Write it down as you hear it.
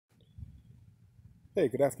Hey,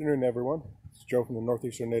 good afternoon, everyone. It's Joe from the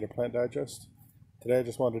Northeastern Native Plant Digest. Today I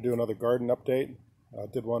just wanted to do another garden update. I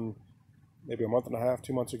did one maybe a month and a half,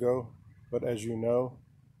 2 months ago. But as you know,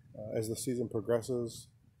 as the season progresses,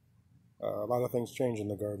 a lot of things change in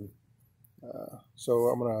the garden. So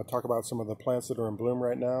I'm going to talk about some of the plants that are in bloom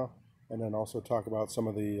right now, and then also talk about some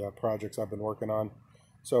of the projects I've been working on.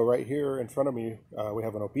 So right here in front of me, we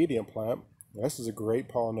have an obedient plant. This is a great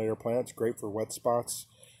pollinator plant. It's great for wet spots.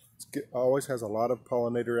 It always has a lot of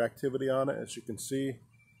pollinator activity on it, as you can see.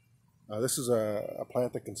 This is a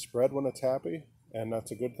plant that can spread when it's happy, and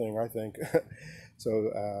that's a good thing, I think.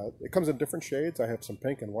 So it comes in different shades. I have some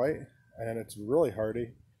pink and white, and it's really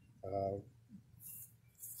hardy.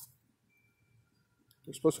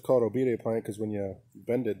 They're supposed to call it obedient plant because when you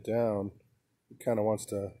bend it down, it kind of wants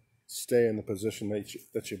to stay in the position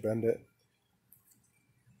that you bend it.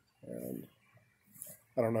 And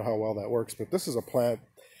I don't know how well that works, but this is a plant.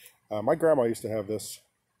 My grandma used to have this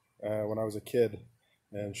when I was a kid,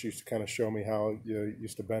 and she used to kind of show me how you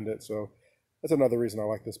used to bend it. So that's another reason I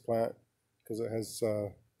like this plant, because it has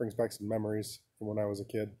brings back some memories from when I was a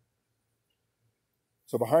kid.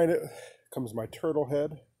 So behind it comes my turtle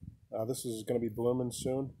head. This is going to be blooming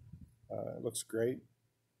soon. It looks great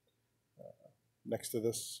next to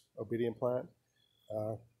this obedient plant.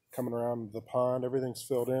 Coming around the pond, everything's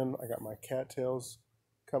filled in. I got my cattails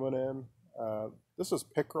coming in. This is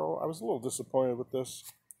pickerel. I was a little disappointed with this.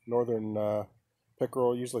 Northern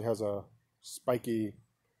pickerel usually has a spiky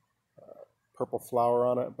purple flower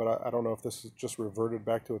on it, but I don't know if this is just reverted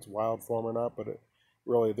back to its wild form or not, but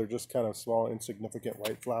they're just kind of small, insignificant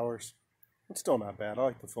white flowers. It's still not bad. I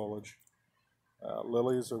like the foliage.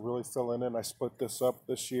 Lilies are really filling in. I split this up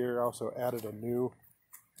this year. I also added a new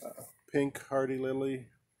pink hardy lily.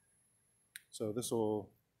 So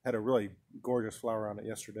had a really gorgeous flower on it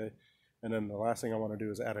yesterday. And then the last thing I want to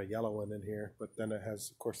do is add a yellow one in here, but then it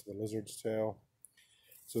has, of course, the lizard's tail.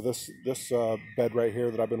 So this bed right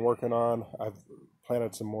here that I've been working on, I've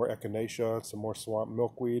planted some more echinacea, some more swamp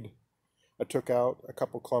milkweed. I took out a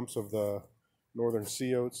couple clumps of the northern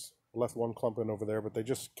sea oats, left one clump in over there, but they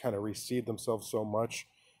just kind of reseed themselves so much.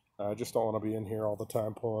 I just don't want to be in here all the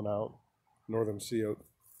time pulling out northern sea oat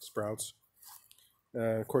sprouts.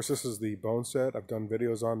 Of course, this is the boneset. I've done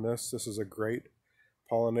videos on this. This is a great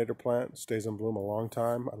pollinator plant. Stays in bloom a long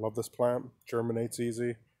time. I love this plant. Germinates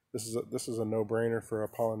easy. This is a no-brainer for a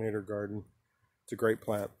pollinator garden. It's a great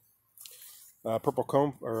plant. Purple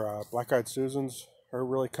comb or black-eyed Susans are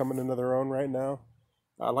really coming into their own right now.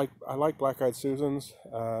 I like black-eyed Susans.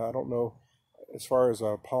 I don't know, as far as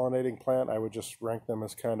a pollinating plant, I would just rank them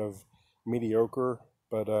as kind of mediocre,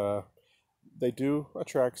 but they do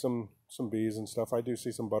attract some bees and stuff. I do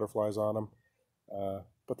see some butterflies on them.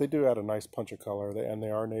 But they do add a nice punch of color, and they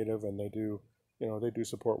are native, and they do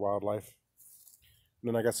support wildlife. And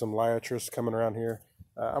then I got some liatris coming around here.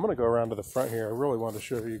 I'm going to go around to the front here. I really wanted to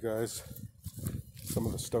show you guys some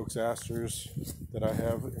of the Stokes asters that I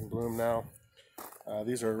have in bloom now.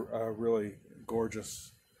 These are a really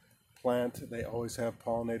gorgeous plant. They always have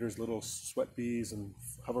pollinators, little sweat bees and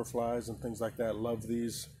hoverflies and things like that. Love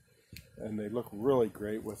these, and they look really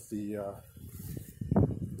great with the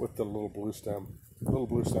little blue stem. Little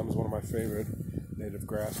blue stem is one of my favorite native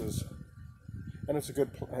grasses, and it's a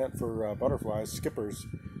good plant for butterflies, skippers,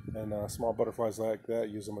 and small butterflies like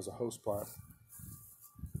that. Use them as a host plant.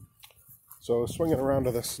 So swinging around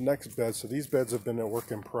to this next bed. So these beds have been a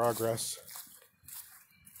work in progress.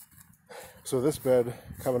 So this bed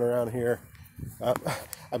coming around here,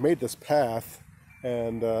 I made this path,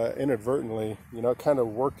 and inadvertently, it kind of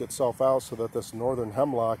worked itself out so that this northern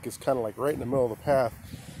hemlock is kind of like right in the middle of the path.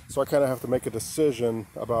 So I kind of have to make a decision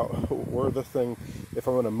about where the thing, if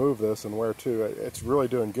I'm going to move this and where to. It's really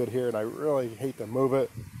doing good here, and I really hate to move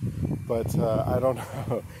it, but I don't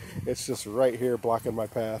know. It's just right here blocking my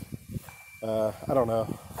path. I don't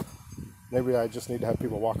know. Maybe I just need to have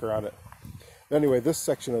people walk around it. Anyway, this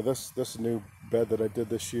section of this new bed that I did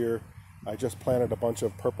this year, I just planted a bunch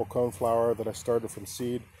of purple coneflower that I started from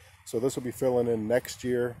seed. So this will be filling in next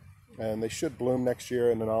year, and they should bloom next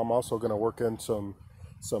year. And then I'm also going to work in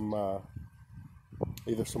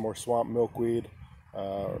either some more swamp milkweed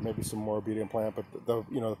or maybe some more obedient plant. But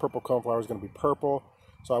the purple coneflower is going to be purple,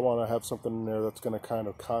 so I want to have something in there that's going to kind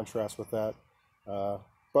of contrast with that.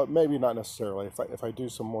 But maybe not necessarily. If I do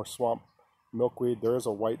some more swamp milkweed, there is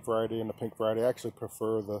a white variety and a pink variety. I actually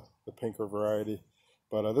prefer the pinker variety,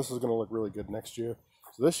 but this is going to look really good next year.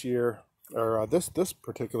 So this year, or this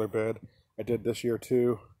particular bed, I did this year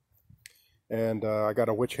too, and I got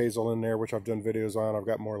a witch hazel in there, which I've done videos on. I've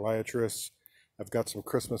got more liatris. I've got some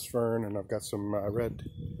Christmas fern, and I've got some red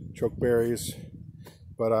chokeberries.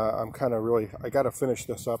 But I'm kind of really, I got to finish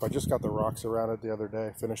this up. I just got the rocks around it the other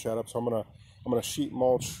day, finish that up. So I'm gonna sheet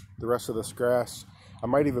mulch the rest of this grass. I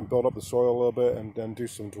might even build up the soil a little bit and then do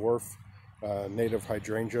some dwarf native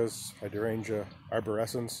hydrangea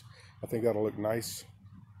arborescens. I think that'll look nice.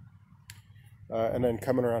 And then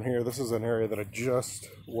coming around here, this is an area that I just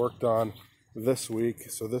worked on this week.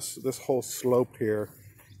 So this whole slope here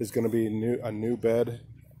is going to be a new bed.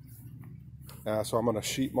 So I'm going to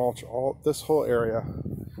sheet mulch all this whole area.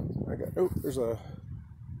 Oh, there's a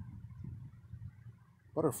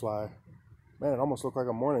butterfly. Man, it almost looked like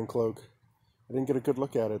a morning cloak. I didn't get a good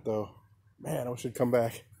look at it though. Man, I wish it'd come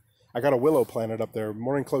back. I got a willow planted up there.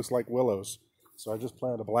 Morning cloaks like willows. So I just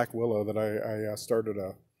planted a black willow that I started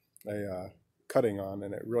a cutting on,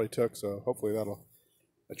 and it really took, so hopefully that'll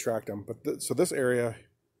attract them. But so this area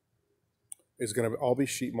is going to all be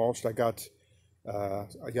sheet mulched. I got a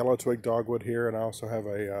yellow twig dogwood here, and I also have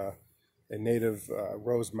a native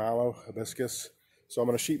rose mallow hibiscus. So I'm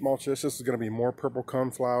going to sheet mulch this. This is going to be more purple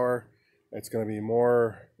coneflower. It's going to be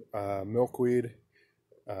more milkweed,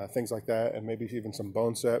 things like that, and maybe even some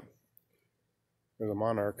boneset. There's a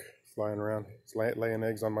monarch flying around. It's laying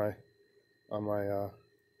eggs on my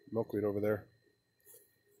milkweed over there.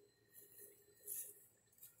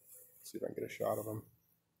 See if I can get a shot of them.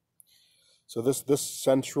 So this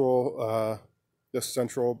central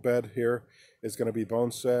bed here is going to be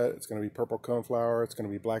boneset. It's going to be purple coneflower. It's going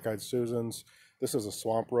to be black-eyed Susans. This is a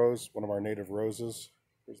swamp rose, one of our native roses.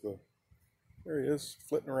 There he is,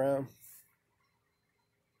 flitting around.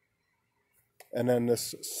 And then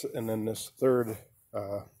this third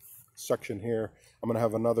section here, I'm going to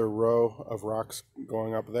have another row of rocks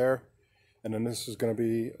going up there, and then this is going to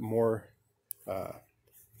be more.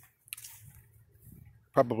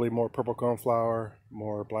 Probably more purple coneflower,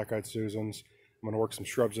 more black-eyed Susans. I'm going to work some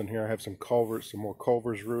shrubs in here. I have some more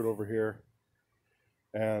Culver's root over here,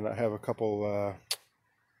 and I have a couple.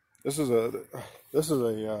 This is a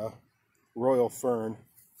royal fern,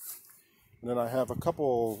 and then I have a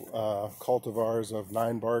couple cultivars of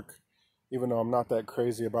 9-bark. Even though I'm not that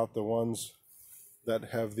crazy about the ones that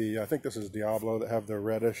have I think this is Diablo, that have the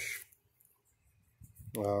reddish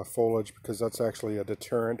foliage, because that's actually a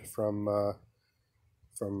deterrent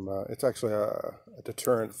it's actually a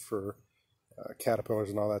deterrent for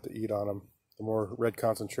caterpillars and all that to eat on them. The more red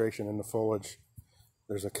concentration in the foliage,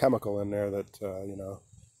 there's a chemical in there that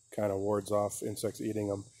kind of wards off insects eating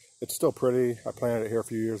them. It's still pretty. I planted it here a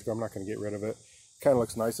few years ago. I'm not going to get rid of it. Kind of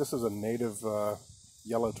looks nice. This is a native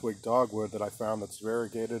yellow twig dogwood that I found that's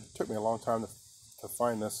variegated. It took me a long time to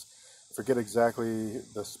find this. I forget exactly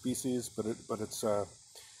the species, but it's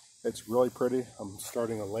really pretty. I'm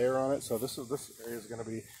starting a layer on it, so this area is going to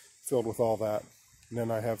be filled with all that. And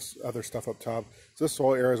then I have other stuff up top. So this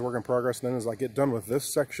whole area is work in progress. And then as I get done with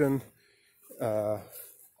this section,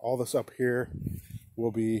 all this up here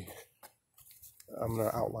will be. I'm going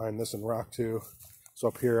to outline this in rock too. So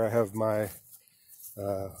up here I have my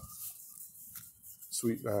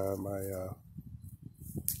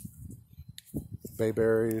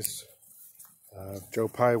bayberries, Joe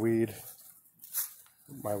Pye weed,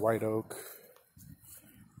 my white oak.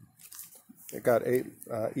 It got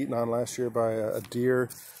eaten on last year by a deer,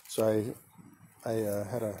 so I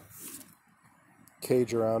had a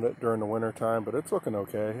cage around it during the winter time, but it's looking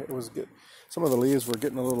okay. Some of the leaves were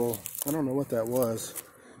getting a little, I don't know what that was,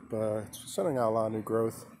 but it's sending out a lot of new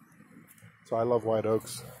growth. So I love white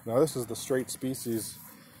oaks. Now this is the straight species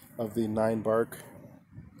of the 9-bark.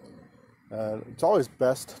 It's always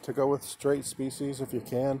best to go with straight species if you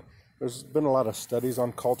can. There's been a lot of studies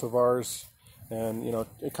on cultivars, and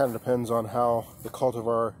it kind of depends on how the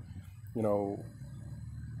cultivar,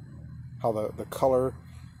 how the color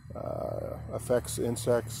affects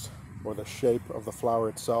insects, or the shape of the flower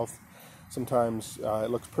itself. Sometimes it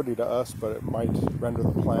looks pretty to us, but it might render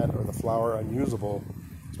the plant or the flower unusable.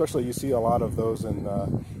 Especially you see a lot of those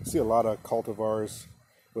you see a lot of cultivars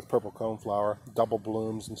with purple coneflower, double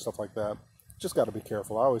blooms and stuff like that. Just got to be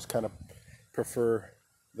careful. I always kind of prefer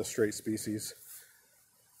the straight species.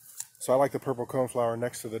 So I like the purple coneflower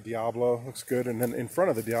next to the Diablo. Looks good. And then in front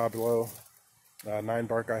of the Diablo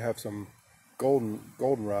 9-bark, I have some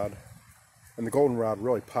goldenrod. And the goldenrod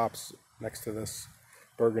really pops next to this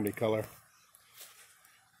burgundy color.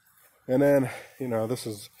 And then,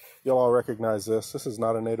 you'll all recognize this. This is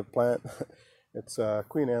not a native plant. It's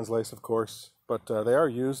Queen Anne's lace, of course. But they are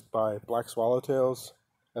used by black swallowtails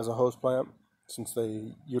as a host plant, since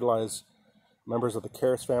they utilize members of the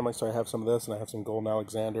Charis family. So I have some of this, and I have some Golden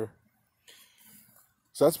Alexander.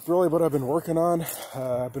 So that's really what I've been working on.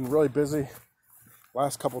 I've been really busy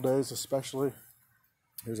last couple days, especially.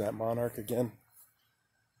 Here's that monarch again.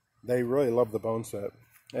 They really love the bone set,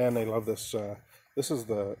 and they love this. This is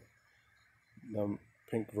the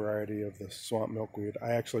pink variety of the swamp milkweed.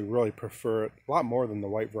 I actually really prefer it a lot more than the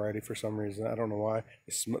white variety for some reason. I don't know why.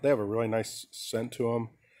 They have a really nice scent to them.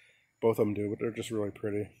 Both of them do, but they're just really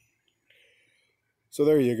pretty. So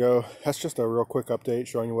there you go. That's just a real quick update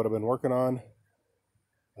showing you what I've been working on.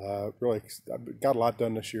 Really, I've got a lot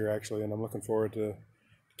done this year actually, and I'm looking forward to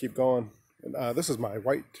keep going. And, this is my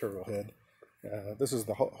white turtle head. This is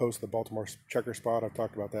the host of the Baltimore Checker Spot. I've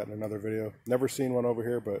talked about that in another video. Never seen one over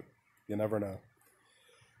here, but you never know.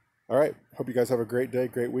 All right. Hope you guys have a great day,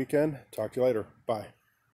 great weekend. Talk to you later. Bye.